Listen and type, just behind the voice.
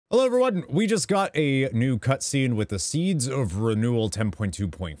Hello everyone, we just got a new cutscene with the Seeds of Renewal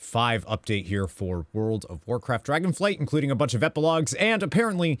 10.2.5 update here for World of Warcraft Dragonflight, including a bunch of epilogues, and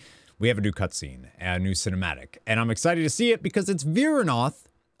apparently we have a new cutscene, a new cinematic, and I'm excited to see it because it's Vyranoth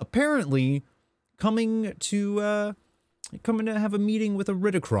apparently coming to have a meeting with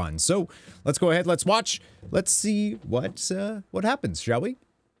Iridikron. So let's go ahead, let's watch, let's see what happens, shall we?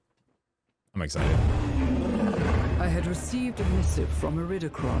 I'm excited. I had received a missive from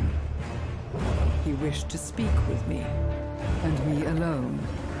Iridikron. He wished to speak with me, and me alone.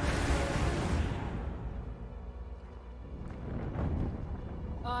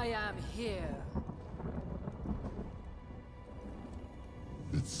 I am here.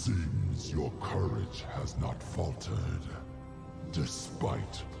 It seems your courage has not faltered,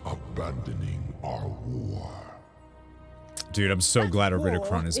 despite abandoning our war. Dude, I'm so glad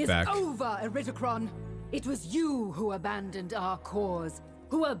Iridikron is back. It's over, Iridikron. It was you who abandoned our cause,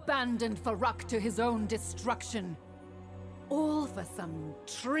 who abandoned Fyrakk to his own destruction. All for some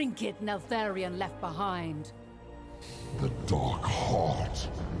trinket Neltharion left behind. The Dark Heart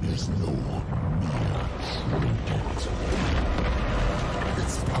is no mere trinket.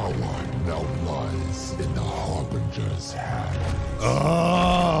 Its power now lies in the Harbinger's hands.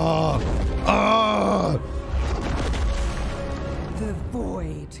 The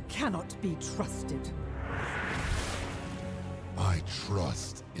Void cannot be trusted. I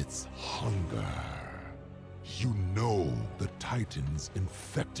trust its hunger. You know the Titans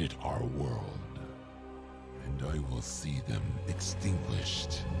infected our world, and I will see them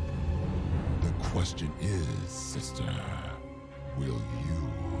extinguished. The question is, sister, will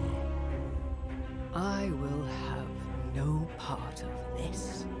you? I will have no part of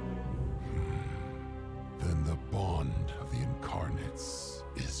this. Then the bond of the incarnates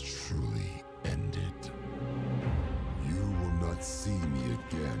is truly ended. You will not see me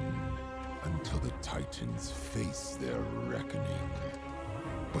again until the Titans face their reckoning.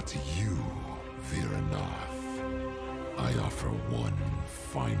 But to you, Vyranoth, I offer one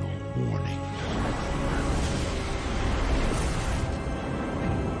final warning.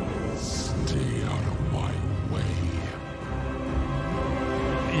 Stay out of my way.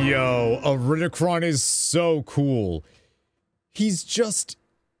 Yo, Iridikron is so cool. He's just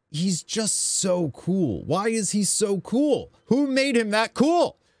so cool. Why is he so cool? Who made him that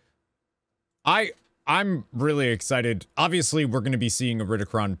cool? I'm really excited. Obviously, we're going to be seeing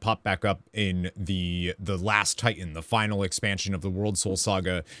Iridikron pop back up in the Last Titan, the final expansion of the World Soul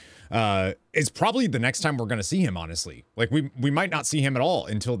Saga. It's probably the next time we're going to see him, honestly. Like, we might not see him at all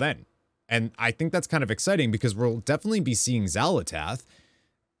until then. And I think that's kind of exciting because we'll definitely be seeing Xal'atath.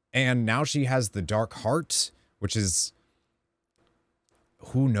 And now she has the Dark Heart, which is...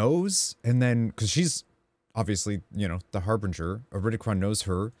 who knows? And then, because she's obviously, you know, the Harbinger. Iridikron knows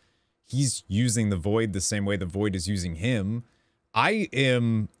her. He's using the Void the same way the Void is using him. I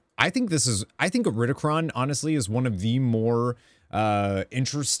think Iridikron, honestly, is one of the more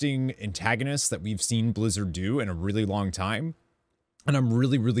interesting antagonists that we've seen Blizzard do in a really long time. And I'm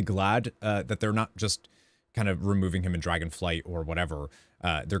really, really glad that they're not just kind of removing him in Dragonflight or whatever.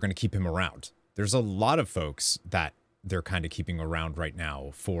 They're going to keep him around. There's a lot of folks that they're kind of keeping around right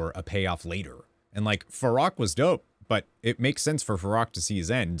now for a payoff later. And like, Fyrakk was dope, but it makes sense for Fyrakk to see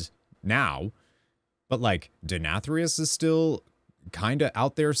his end now. But like, Denathrius is still kind of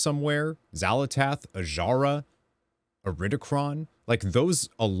out there somewhere. Xal'atath, Ajara, Iridikron, like those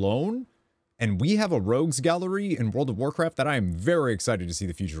alone. And we have a rogues gallery in World of Warcraft that I am very excited to see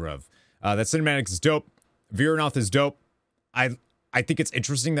the future of. That cinematic is dope. Vyranoth is dope. I think it's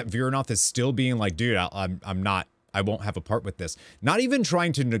interesting that Vyranoth is still being like, dude, I won't have a part with this. Not even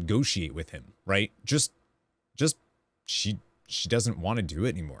trying to negotiate with him, right? Just she doesn't want to do it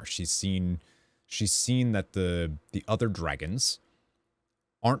anymore. She's seen that the other dragons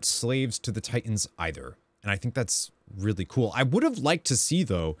aren't slaves to the Titans either. And I think that's really cool. I would have liked to see,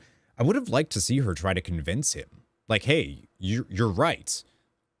 though, her try to convince him. Like, hey, you're right.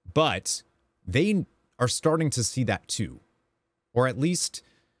 But they are starting to see that too. Or at least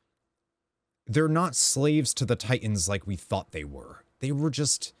they're not slaves to the Titans like we thought they were. They were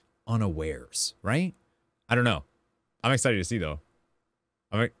just unawares, right? I don't know. I'm excited to see, though.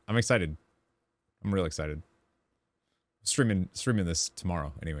 I'm excited. I'm real excited. Streaming this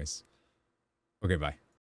tomorrow anyways. Okay, bye.